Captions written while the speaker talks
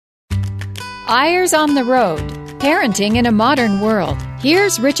Eyres on the Road, Parenting in a Modern World.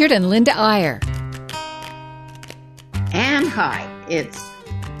 Here's Richard and Linda Eyre. And hi, it's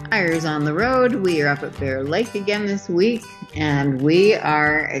Eyres on the Road. We are up at Bear Lake again this week, and we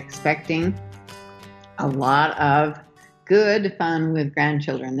are expecting a lot of good fun with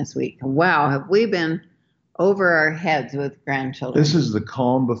grandchildren this week. Wow, have we been over our heads with grandchildren. This is the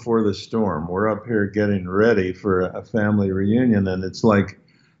calm before the storm. We're up here getting ready for a family reunion, and it's like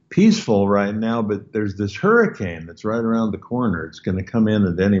peaceful right now, but there's this hurricane that's right around the corner. It's going to come in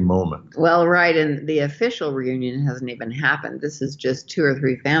at any moment. Well, right, and the official reunion hasn't even happened. This is just 2 or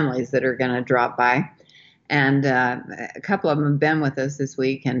 3 families that are going to drop by, and a couple of them have been with us this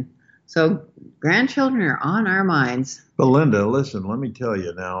week, and so grandchildren are on our minds. But Linda, listen, let me tell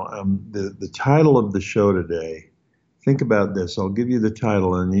you now, the title of the show today, think about this. I'll give you the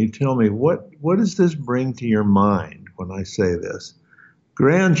title and you tell me what does this bring to your mind when I say this?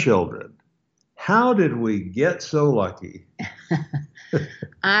 Grandchildren. How did we get so lucky?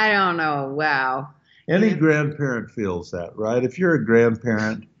 I don't know. Wow. Any grandparent feels that, right? If you're a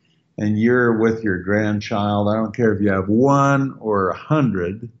grandparent and you're with your grandchild, I don't care if you have 1 or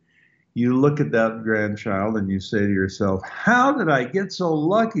 100, you look at that grandchild and you say to yourself, how did I get so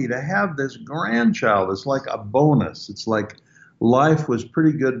lucky to have this grandchild? It's like a bonus. It's like life was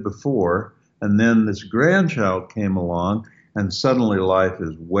pretty good before, and then this grandchild came along, and suddenly life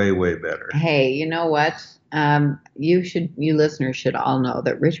is way, way better. Hey, you know what? You listeners should all know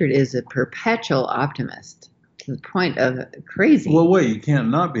that Richard is a perpetual optimist to the point of crazy. Well, wait, you can't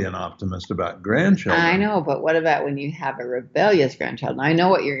not be an optimist about grandchildren. I know, but what about when you have a rebellious grandchild? And I know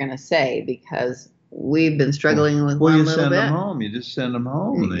what you're going to say because we've been struggling with one a little bit. Well, you send them home. You just send them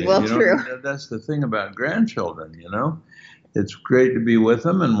home. Well, true. That's the thing about grandchildren, you know. It's great to be with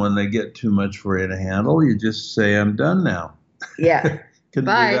them, and when they get too much for you to handle, you just say, I'm done now. Yeah. Couldn't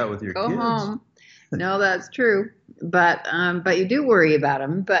Bye. do that with your Go kids. home. No, that's true. But you do worry about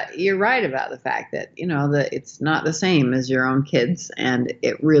them. But you're right about the fact that, that it's not the same as your own kids. And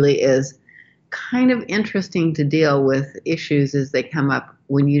it really is kind of interesting to deal with issues as they come up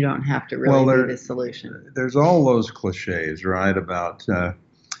when you don't have to really be the solution. There's all those cliches, right, about,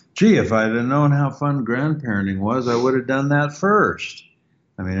 gee, if I'd have known how fun grandparenting was, I would have done that first.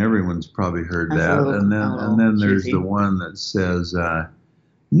 I mean, everyone's probably heard that. And then there's the one that says,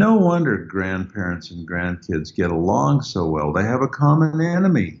 no wonder grandparents and grandkids get along so well. They have a common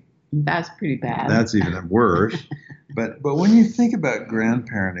enemy. That's pretty bad. That's even worse. But when you think about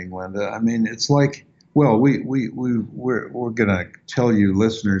grandparenting, Linda, I mean, it's like, well, we're going to tell you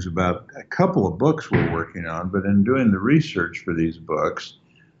listeners about a couple of books we're working on. But in doing the research for these books,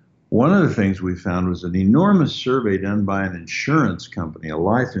 one of the things we found was an enormous survey done by an insurance company, a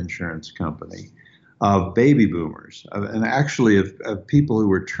life insurance company, of baby boomers, and actually of people who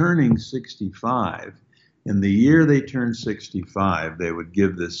were turning 65. In the year they turned 65, they would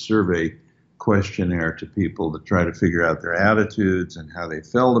give this survey questionnaire to people to try to figure out their attitudes and how they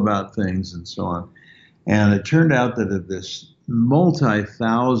felt about things and so on. And it turned out that of this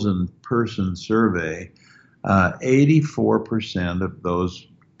multi-thousand person survey, 84% of those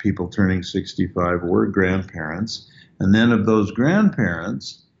people turning 65 were grandparents. And then of those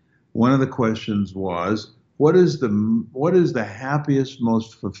grandparents, one of the questions was, what is the happiest,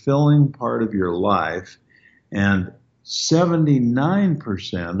 most fulfilling part of your life? And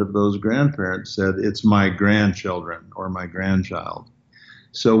 79% of those grandparents said, it's my grandchildren or my grandchild.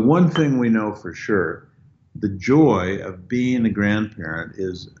 So one thing we know for sure, the joy of being a grandparent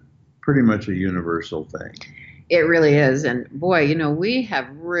is pretty much a universal thing. It really is. And boy, we have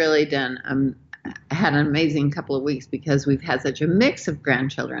really had an amazing couple of weeks because we've had such a mix of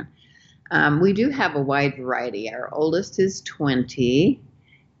grandchildren. We do have a wide variety. Our oldest is 20,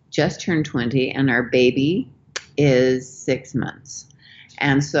 just turned 20, and our baby is 6 months.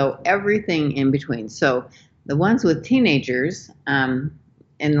 And so everything in between. So the ones with teenagers, in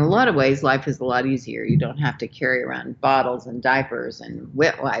a lot of ways, life is a lot easier. You don't have to carry around bottles and diapers and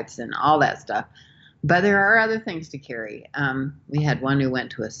wet wipes and all that stuff. But there are other things to carry. We had one who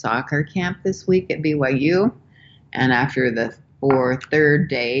went to a soccer camp this week at BYU, and after the third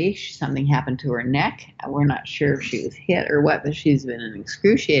day, something happened to her neck. We're not sure if she was hit or what, but she's been in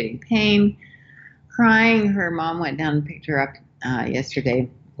excruciating pain, crying. Her mom went down and picked her up yesterday.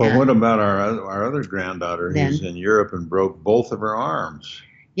 Well, what about our other granddaughter who's in Europe and broke both of her arms?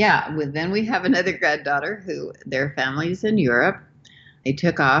 Yeah, then we have another granddaughter who their family's in Europe. They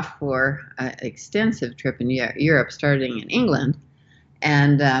took off for an extensive trip in Europe, starting in England,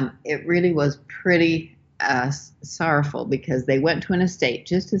 and it really was pretty sorrowful because they went to an estate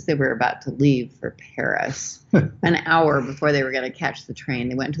just as they were about to leave for Paris, an hour before they were going to catch the train.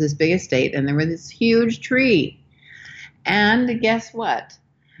 They went to this big estate, and there was this huge tree. And guess what?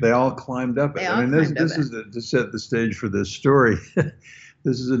 They all climbed up it. I mean, this is to set the stage for this story.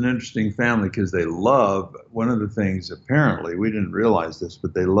 This is an interesting family because they love, one of the things, apparently, we didn't realize this,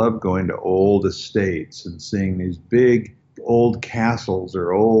 but they love going to old estates and seeing these big old castles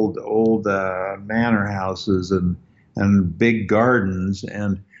or old manor houses and big gardens.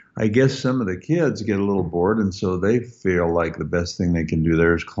 And I guess some of the kids get a little bored, and so they feel like the best thing they can do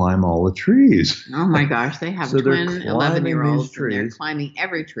there is climb all the trees. Oh my gosh, they have twin 11-year-olds, and they're climbing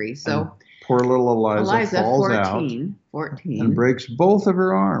every tree. So and poor little Eliza falls 14, and breaks both of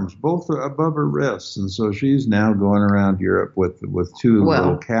her arms, both above her wrists, and so she's now going around Europe with two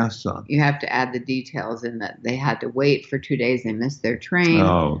little casts on. You have to add the details in that they had to wait for 2 days. They missed their train.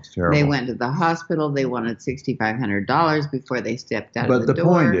 Oh, it's terrible. They went to the hospital. They wanted $6,500 before they stepped out of the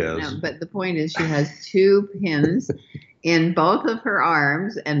door. But the point is she has 2 pins in both of her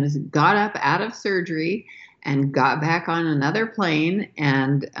arms and got up out of surgery and got back on another plane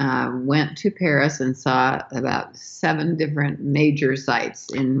and went to Paris and saw about 7 different major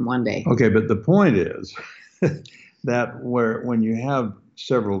sites in one day. Okay, but the point is that when you have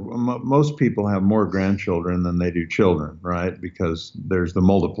most people have more grandchildren than they do children, right? Because there's the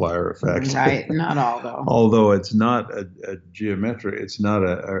multiplier effect. Right, not all though. Although it's not a geometric, it's not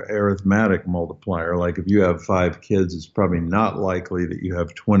a arithmetic multiplier. Like if you have 5 kids, it's probably not likely that you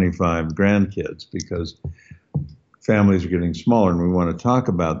have 25 grandkids because families are getting smaller, and we want to talk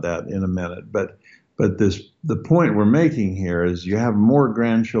about that in a minute. But the point we're making here is you have more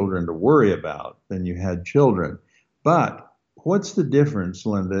grandchildren to worry about than you had children. But what's the difference,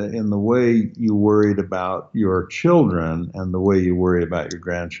 Linda, in the way you worried about your children and the way you worry about your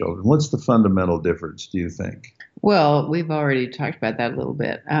grandchildren? What's the fundamental difference, do you think? Well, we've already talked about that a little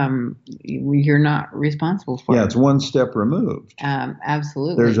bit. You're not responsible for it. Yeah, it's one step removed.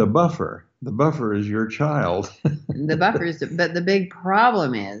 Absolutely. There's a buffer. The buffer is your child. But the big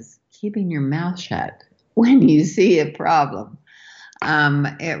problem is keeping your mouth shut when you see a problem.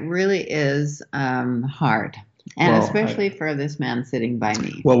 It really is hard. And especially for this man sitting by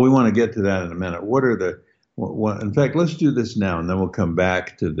me. Well, we want to get to that in a minute. In fact, let's do this now, and then we'll come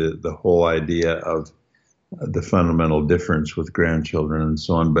back to the whole idea of the fundamental difference with grandchildren and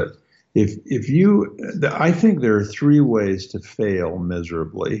so on. But I think there are 3 ways to fail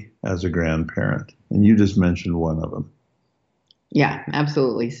miserably as a grandparent, and you just mentioned one of them. Yeah,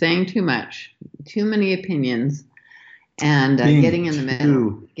 absolutely. Saying too much, too many opinions, and getting in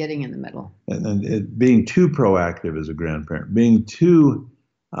the middle. And being too proactive as a grandparent, being too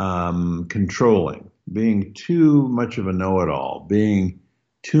controlling, being too much of a know-it-all, being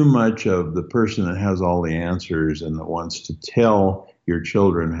too much of the person that has all the answers and that wants to tell your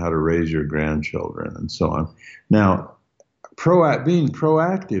children how to raise your grandchildren and so on. Now, being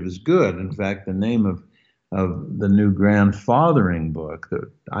proactive is good. In fact, the name of the new grandfathering book that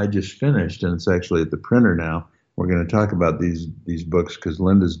I just finished, and it's actually at the printer now. We're going to talk about these books because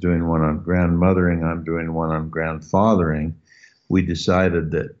Linda's doing one on grandmothering. I'm doing one on grandfathering. We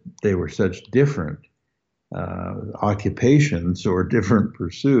decided that they were such different occupations or different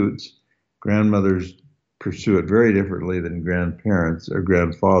pursuits. Grandmothers pursue it very differently than grandparents or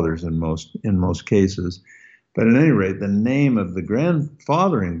grandfathers in most cases. But at any rate, the name of the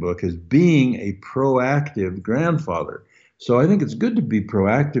grandfathering book is Being a Proactive Grandfather. So I think it's good to be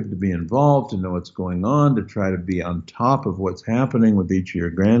proactive, to be involved, to know what's going on, to try to be on top of what's happening with each of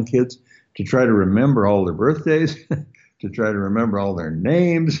your grandkids, to try to remember all their birthdays, to try to remember all their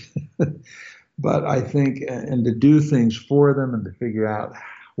names. But I think, and to do things for them and to figure out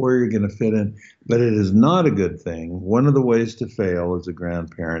where you're going to fit in. But it is not a good thing. One of the ways to fail as a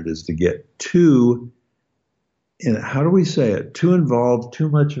grandparent is to get too involved, too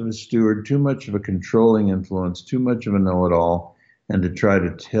much of a steward, too much of a controlling influence, too much of a know-it-all, and to try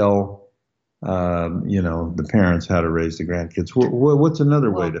to tell, the parents how to raise the grandkids. What's another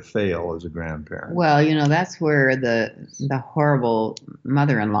way to fail as a grandparent? Well, that's where the horrible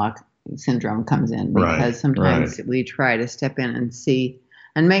mother-in-law syndrome comes in, because sometimes we try to step in and see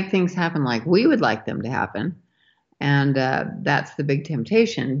and make things happen like we would like them to happen. And that's the big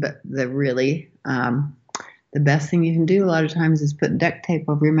temptation. But the best thing you can do a lot of times is put duct tape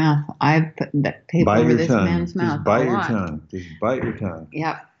over your mouth. I've put duct tape over this man's mouth. Just bite your tongue. Just bite your tongue.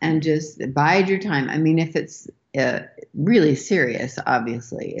 Yep. And just bide your time. I mean, if it's really serious,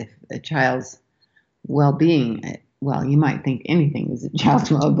 obviously, if a child's well-being, well, you might think anything is a child's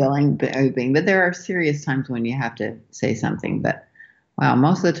well-being, but there are serious times when you have to say something. But Well,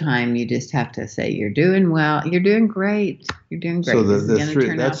 most of the time you just have to say, you're doing well, you're doing great, you're doing great. So this is going to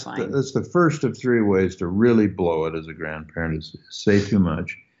turn out that's fine. that's the first of three ways to really blow it as a grandparent is say too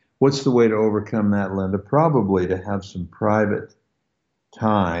much. What's the way to overcome that, Linda? Probably to have some private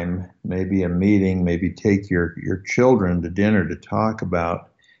time, maybe a meeting, maybe take your children to dinner to talk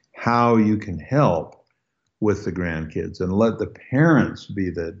about how you can help with the grandkids and let the parents be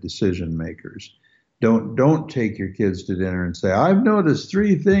the decision makers. Don't take your kids to dinner and say, I've noticed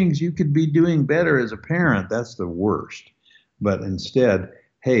 3 things you could be doing better as a parent. That's the worst. But instead,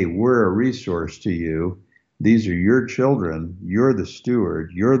 hey, we're a resource to you. These are your children. You're the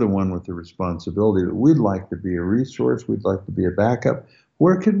steward. You're the one with the responsibility. That we'd like to be a resource. We'd like to be a backup.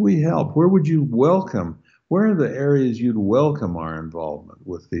 Where could we help? Where would you welcome? Where are the areas you'd welcome our involvement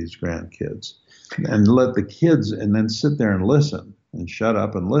with these grandkids? And let the kids, and then sit there and listen and shut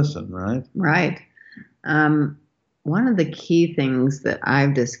up and listen, right? Right. One of the key things that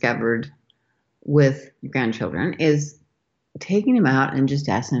I've discovered with grandchildren is taking them out and just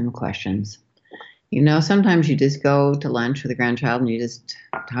asking them questions. You know, sometimes you just go to lunch with a grandchild and you just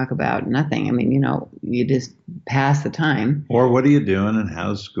talk about nothing. I mean, you know, you just pass the time. Or what are you doing and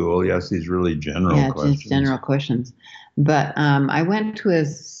how's school? You ask these really general questions. Just general questions. But I went to a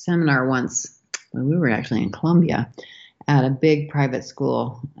seminar once when we were actually in Columbia at a big private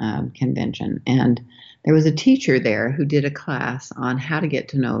school convention. And there was a teacher there who did a class on how to get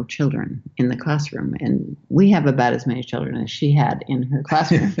to know children in the classroom. And we have about as many children as she had in her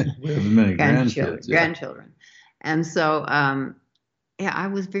classroom. We have many grandchildren. And so, I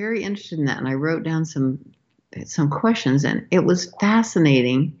was very interested in that. And I wrote down some questions. And it was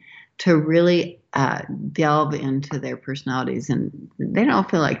fascinating to really delve into their personalities. And they don't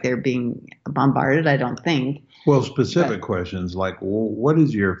feel like they're being bombarded, I don't think. Well, specific questions like, what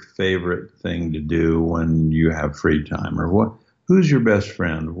is your favorite thing to do when you have free time? Or who's your best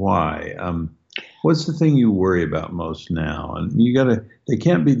friend? Why? What's the thing you worry about most now? And they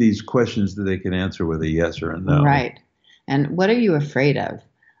can't be these questions that they can answer with a yes or a no. Right. And what are you afraid of?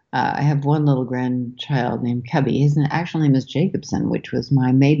 I have one little grandchild named Cubby. His actual name is Jacobson, which was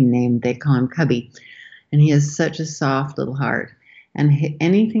my maiden name. They call him Cubby. And he has such a soft little heart. And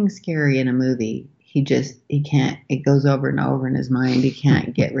anything scary in a movie, he can't, it goes over and over in his mind. He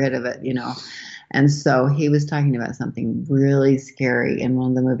can't get rid of it, you know. And so he was talking about something really scary in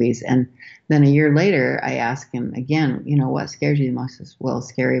one of the movies. And then a year later, I asked him again, you know, what scares you the most? He says, well,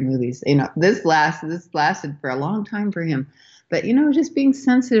 scary movies. You know, this lasted for a long time for him. But, you know, just being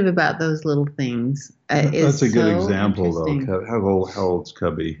sensitive about those little things That's a good example, though. How old's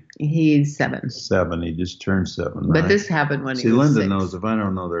Cubby? He's 7. 7. He just turned 7, right? But this happened when he was Linda 6. knows. If I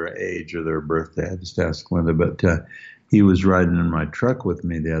don't know their age or their birthday, I just ask Linda. But he was riding in my truck with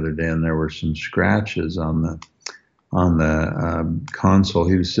me the other day, and there were some scratches on the console.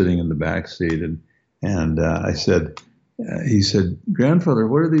 He was sitting in the back seat, and I said, he said, "Grandfather,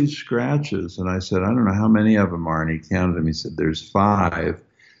 what are these scratches?" And I said, "I don't know how many of them are." And he counted them. He said, "There's 5."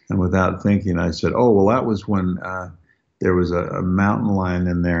 And without thinking, I said, "Oh, well, that was when there was a mountain lion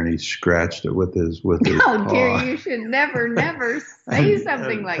in there, and he scratched it with his Oh, paw." dear, you should never say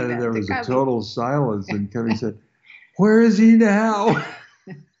something like that. There was a total silence, and Cubby said, "Where is he now?"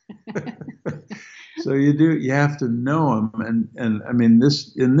 So you have to know him, and I mean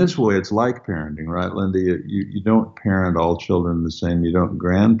in this way it's like parenting, right, Linda? You don't parent all children the same. You don't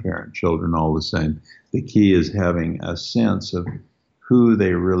grandparent children all the same. The key is having a sense of who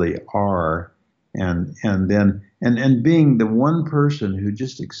they really are, and being the one person who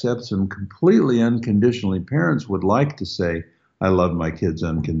just accepts them completely unconditionally. Parents would like to say, "I love my kids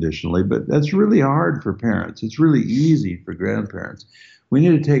unconditionally," but that's really hard for parents. It's really easy for grandparents. We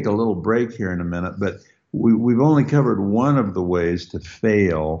need to take a little break here in a minute, but we've only covered one of the ways to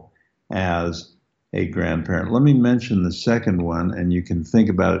fail as a grandparent. Let me mention the second one, and you can think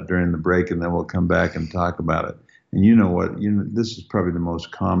about it during the break, and then we'll come back and talk about it. And you know what? This is probably the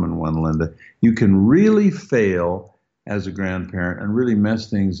most common one, Linda. You can really fail as a grandparent and really mess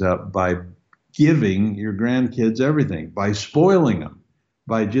things up by giving your grandkids everything, by spoiling them,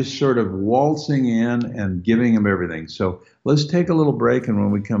 by just sort of waltzing in and giving them everything. So let's take a little break, and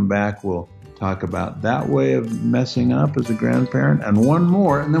when we come back, we'll talk about that way of messing up as a grandparent and one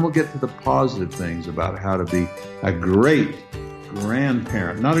more, and then we'll get to the positive things about how to be a great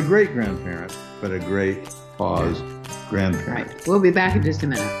grandparent. Not a great grandparent, but a great grandparent. Right. We'll be back in just a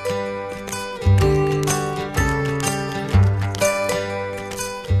minute.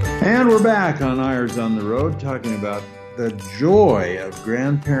 And we're back on Eyres on the Road, talking about the joy of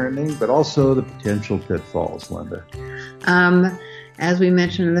grandparenting, but also the potential pitfalls, Linda. As we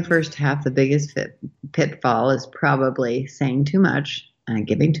mentioned in the first half, the biggest pitfall is probably saying too much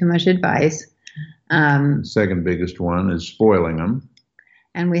giving too much advice. Second biggest one is spoiling them.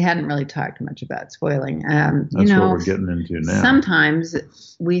 And we hadn't really talked much about spoiling. That's what we're getting into now. Sometimes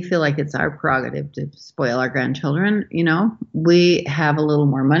we feel like it's our prerogative to spoil our grandchildren. We have a little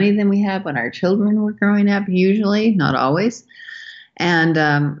more money than we had when our children were growing up, usually, not always.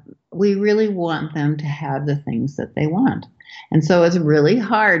 And we really want them to have the things that they want. And so it's really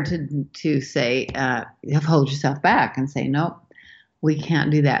hard to say, hold yourself back and say, nope, we can't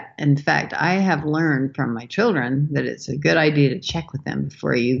do that. In fact, I have learned from my children that it's a good idea to check with them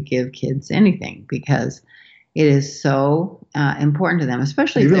before you give kids anything, because it is so important to them,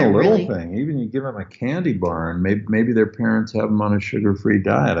 especially even if they're a little really thing. Even you give them a candy bar, and maybe their parents have them on a sugar-free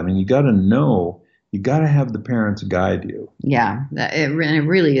diet. I mean, you got to know. You got to have the parents guide you. Yeah, it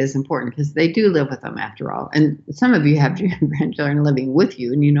really is important, because they do live with them after all. And some of you have your grandchildren living with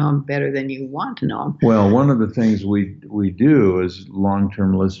you, and you know them better than you want to know them. Well, one of the things we do, as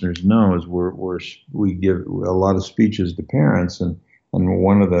long-term listeners know, is we give a lot of speeches to parents, and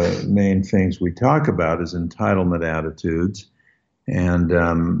one of the main things we talk about is entitlement attitudes. And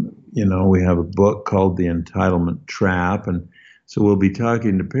we have a book called The Entitlement Trap, and so we'll be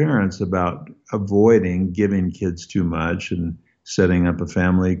talking to parents about avoiding giving kids too much and setting up a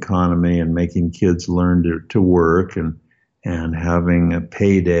family economy and making kids learn to work and having a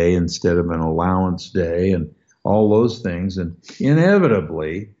payday instead of an allowance day and all those things. And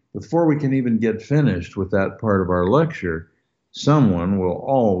inevitably, before we can even get finished with that part of our lecture, someone will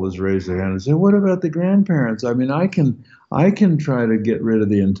always raise their hand and say, what about the grandparents? I mean, I can try to get rid of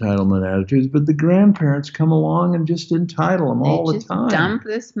the entitlement attitudes, but the grandparents come along and just entitle them all the time. They just dump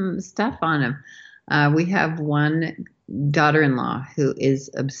this stuff on them. We have one daughter-in-law who is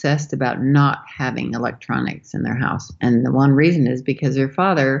obsessed about not having electronics in their house. And the one reason is because her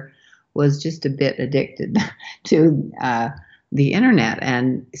father was just a bit addicted to the internet.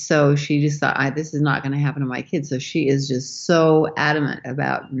 And so she just thought, this is not going to happen to my kids. So she is just so adamant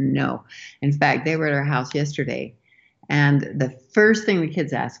about no. In fact, they were at our house yesterday, and the first thing the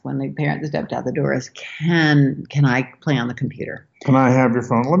kids ask when the parents stepped out the door is, can I play on the computer? Can I have your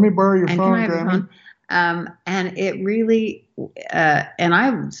phone? Let me borrow your phone, can I have Grammy? your phone? And it really, and I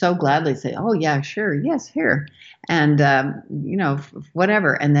would so gladly say, oh yeah, sure. Yes, here. And,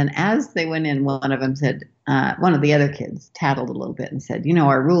 whatever. And then as they went in, one of them said, one of the other kids tattled a little bit and said,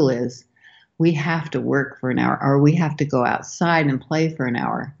 our rule is we have to work for an hour, or we have to go outside and play for an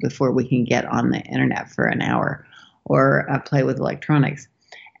hour before we can get on the internet for an hour or play with electronics.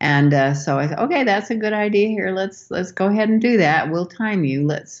 And so I said, okay, that's a good idea here. Let's go ahead and do that. We'll time you.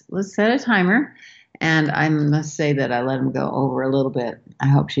 Let's set a timer. And I must say that I let him go over a little bit. I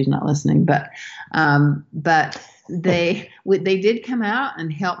hope she's not listening, but they did come out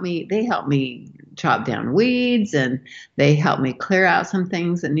and help me. They helped me chop down weeds, and they helped me clear out some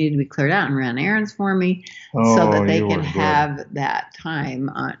things that needed to be cleared out and ran errands for me so that they could have that time.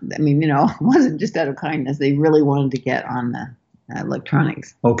 It wasn't just out of kindness. They really wanted to get on the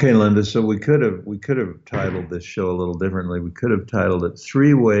electronics. Okay, Linda. So we could have titled this show a little differently. We could have titled it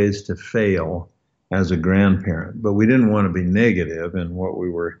 3 Ways to Fail as a Grandparent, but we didn't want to be negative in what we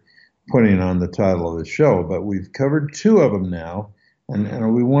were putting on the title of the show. But we've covered 2 of them now,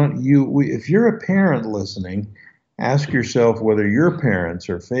 and we want you. If you're a parent listening, ask yourself whether your parents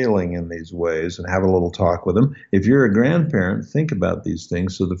are failing in these ways, and have a little talk with them. If you're a grandparent, think about these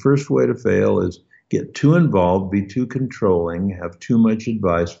things. So the first way to fail is get too involved, be too controlling, have too much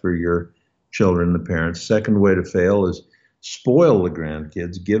advice for your children, the parents. Second way to fail is spoil the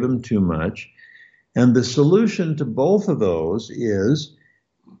grandkids, give them too much. And the solution to both of those is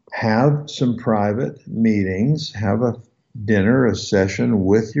have some private meetings, have a dinner, a session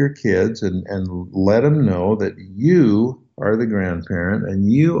with your kids, and let them know that you are the grandparent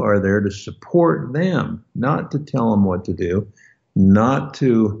and you are there to support them, not to tell them what to do, not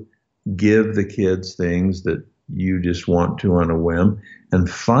to give the kids things that you just want to on a whim, and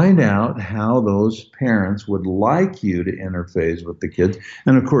find out how those parents would like you to interface with the kids.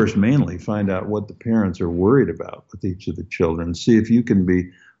 And of course, mainly find out what the parents are worried about with each of the children. See if you can be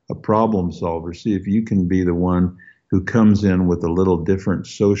a problem solver. See if you can be the one who comes in with a little different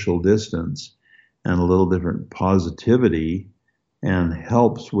social distance and a little different positivity and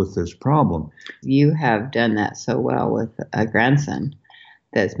helps with this problem. You have done that so well with a grandson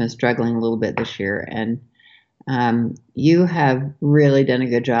that's been struggling a little bit this year, and you have really done a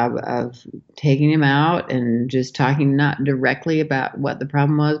good job of taking him out and just talking not directly about what the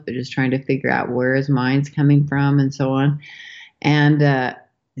problem was, but just trying to figure out where his mind's coming from and so on. And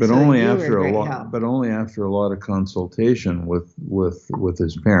But So only you were after a great lot. help. But only after a lot of consultation with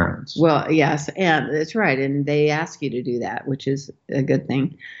his parents. Well, yes, and that's right. And they ask you to do that, which is a good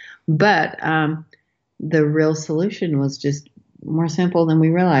thing. But the real solution was just more simple than we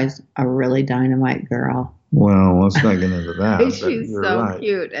realized. A really dynamite girl. Well, let's not get into that. But She's you're so right.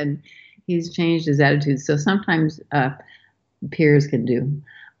 cute, and he's changed his attitude. So sometimes peers can do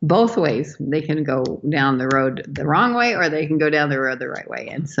both ways. They can go down the road the wrong way, or they can go down the road the right way.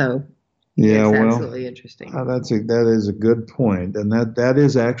 And so Yeah, it's well, absolutely interesting. that is a good point, and that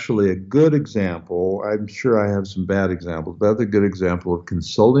is actually a good example. I'm sure I have some bad examples, but that's a good example of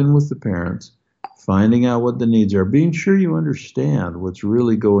consulting with the parents, finding out what the needs are, being sure you understand what's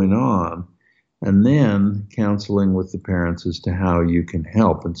really going on, and then counseling with the parents as to how you can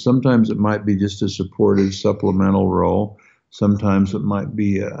help. And sometimes it might be just a supportive supplemental role. Sometimes it might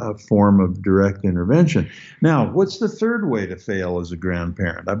be a form of direct intervention. Now, what's the third way to fail as a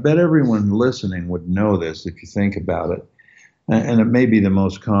grandparent? I bet everyone listening would know this if you think about it. And it may be the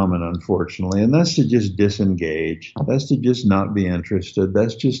most common, unfortunately. And that's to just disengage. That's to just not be interested.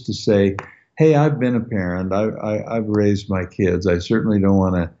 That's just to say, hey, I've been a parent. I've raised my kids. I certainly don't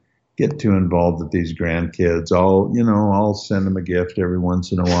want to get too involved with these grandkids. I'll send them a gift every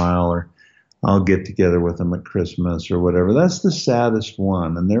once in a while, or I'll get together with them at Christmas or whatever. That's the saddest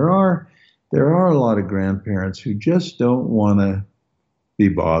one. And there are a lot of grandparents who just don't want to be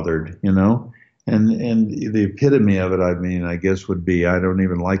bothered, And the epitome of it, I guess, would be I don't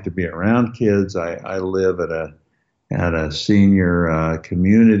even like to be around kids. I live at a senior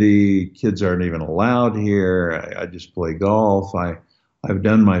community. Kids aren't even allowed here. I just play golf. I've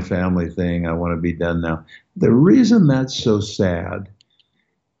done my family thing. I want to be done now. The reason that's so sad,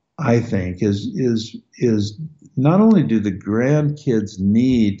 I think, is not only do the grandkids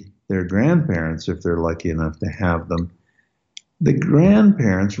need their grandparents if they're lucky enough to have them, the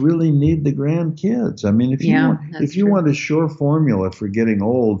grandparents really need the grandkids. I mean, if you want a sure formula for getting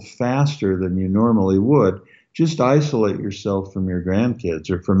old faster than you normally would, just isolate yourself from your grandkids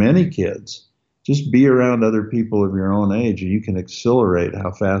or from any kids. Just be around other people of your own age, and you can accelerate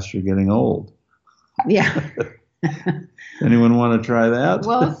how fast you're getting old. Yeah. Anyone want to try that?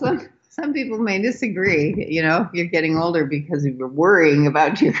 Well, some people may disagree. You're getting older because you're worrying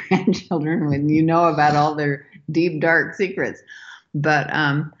about your grandchildren when you know about all their deep, dark secrets. But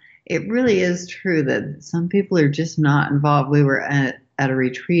it really is true that some people are just not involved. We were at a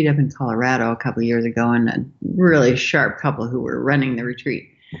retreat up in Colorado a couple of years ago, and a really sharp couple who were running the retreat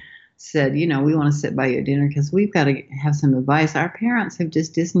said, we want to sit by you at dinner because we've got to have some advice. Our parents have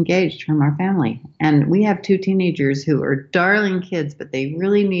just disengaged from our family. And we have 2 teenagers who are darling kids, but they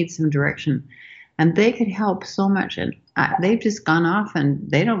really need some direction. And they could help so much. And they've just gone off and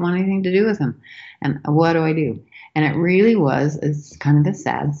they don't want anything to do with them. And what do I do? And it really it's kind of a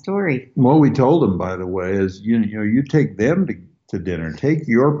sad story. What we told them, by the way, is, you take them to dinner. Take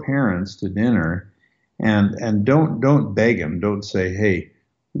your parents to dinner and don't beg them. Don't say, hey,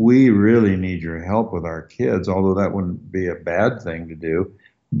 we really need your help with our kids, although that wouldn't be a bad thing to do.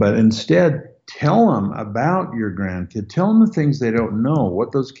 But instead, tell them about your grandkid. Tell them the things they don't know,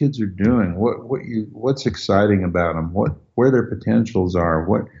 what those kids are doing, what's exciting about them, where their potentials are,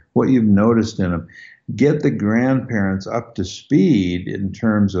 what you've noticed in them. Get the grandparents up to speed in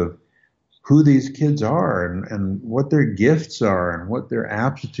terms of who these kids are and what their gifts are and what their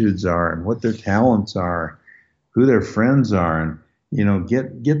aptitudes are and what their talents are, who their friends are, and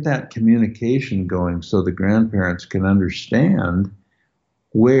get that communication going so the grandparents can understand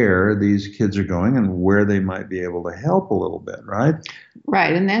where these kids are going and where they might be able to help a little bit, right?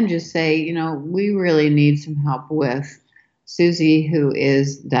 Right. And then just say, we really need some help with Susie, who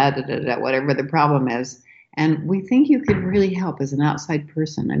is whatever the problem is. And we think you could really help as an outside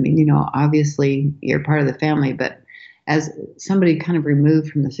person. I mean, obviously you're part of the family, but as somebody kind of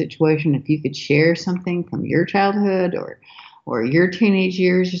removed from the situation, if you could share something from your childhood or your teenage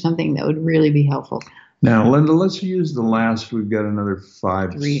years or something, that would really be helpful. Now, Linda, let's use we've got another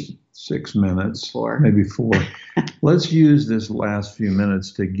 6 minutes, 4, maybe 4. Let's use this last few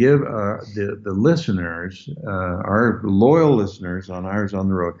minutes to give the listeners, our loyal listeners on Ours on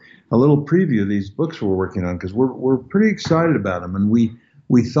the Road, a little preview of these books we're working on, because we're pretty excited about them. And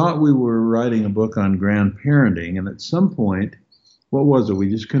we thought we were writing a book on grandparenting, and at some point, what was it? We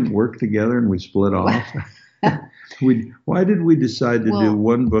just couldn't work together and we split off. Why did we decide to do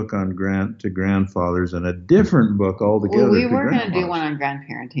one book on grandfathers and a different book altogether? Well, we were going to do one on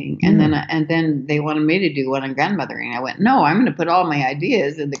grandparenting, and then they wanted me to do one on grandmothering. I went, no, I'm going to put all my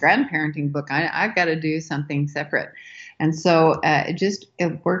ideas in the grandparenting book. I've got to do something separate. And so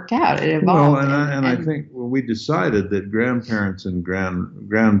it worked out. It evolved. Well, and I think we decided that grandparents and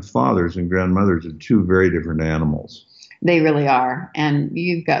grandfathers and grandmothers are two very different animals. They really are. And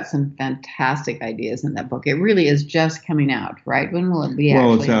you've got some fantastic ideas in that book. It really is just coming out, right? When will it be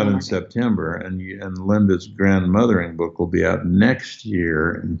Well, it's out in September, and Linda's grandmothering book will be out next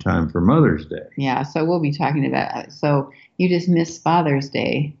year in time for Mother's Day. Yeah, so we'll be talking about it. So you just missed Father's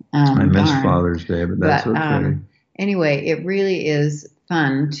Day. I missed Father's Day, but that's okay. Anyway, it really is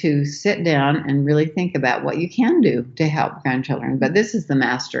fun to sit down and really think about what you can do to help grandchildren. But this is the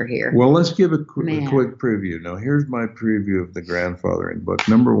master here. Well, let's give a quick preview. Now, here's my preview of the grandfathering book.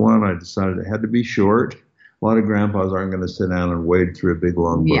 Number one, I decided it had to be short. A lot of grandpas aren't going to sit down and wade through a big,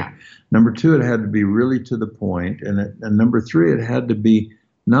 long book. Yeah. Number two, it had to be really to the point. And number three, it had to be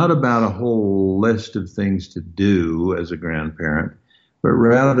not about a whole list of things to do as a grandparent, but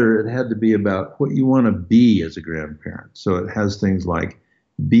rather it had to be about what you want to be as a grandparent. So it has things like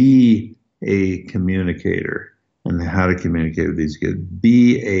be a communicator and how to communicate with these kids,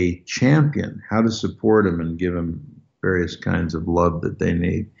 be a champion, how to support them and give them various kinds of love that they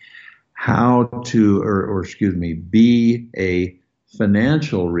need, be a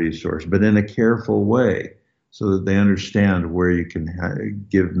financial resource, but in a careful way so that they understand where you can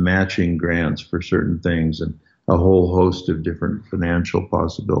give matching grants for certain things and a whole host of different financial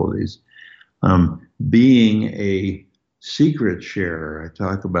possibilities. Being a secret sharer. I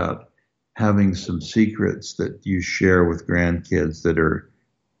talk about having some secrets that you share with grandkids that are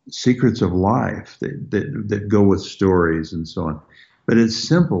secrets of life that go with stories and so on. But it's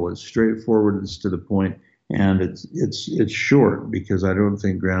simple, it's straightforward, it's to the point, and it's short because I don't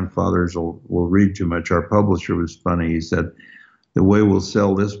think grandfathers will read too much. Our publisher was funny. He said, the way we'll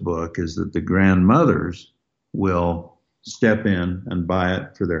sell this book is that the grandmothers will step in and buy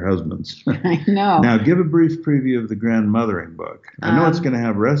it for their husbands. I know. Now, give a brief preview of the grandmothering book. I know it's going to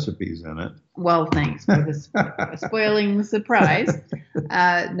have recipes in it. Well, thanks for spoiling the surprise.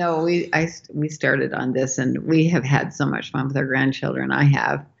 No, we started on this, and we have had so much fun with our grandchildren. I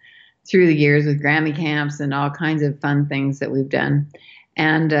have through the years with Grammy camps and all kinds of fun things that we've done.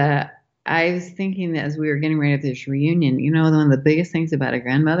 And I was thinking that as we were getting ready for this reunion, one of the biggest things about a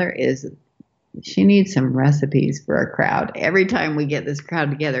grandmother is she needs some recipes for our crowd. Every time we get this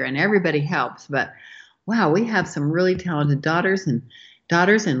crowd together, and everybody helps, but wow, we have some really talented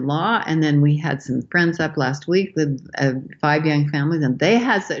daughters-in-law, and then we had some friends up last week with 5 young families, and they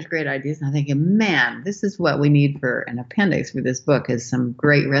had such great ideas. And I'm thinking, man, this is what we need for an appendix for this book, is some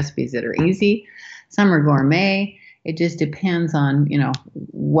great recipes that are easy. Some are gourmet. It just depends on,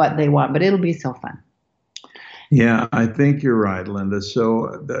 what they want, but it'll be so fun. Yeah, I think you're right, Linda.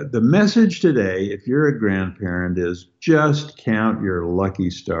 So the message today, if you're a grandparent, is just count your lucky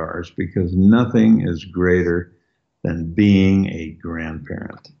stars, because nothing is greater than being a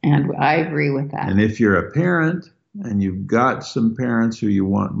grandparent. And I agree with that. And if you're a parent and you've got some parents who you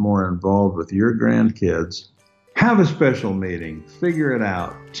want more involved with your grandkids, have a special meeting, figure it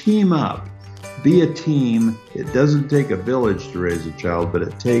out, team up. Be a team. It doesn't take a village to raise a child, but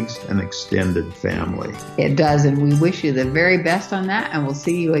it takes an extended family. It does, and we wish you the very best on that, and we'll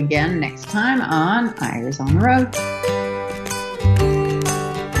see you again next time on Eyres on the Road.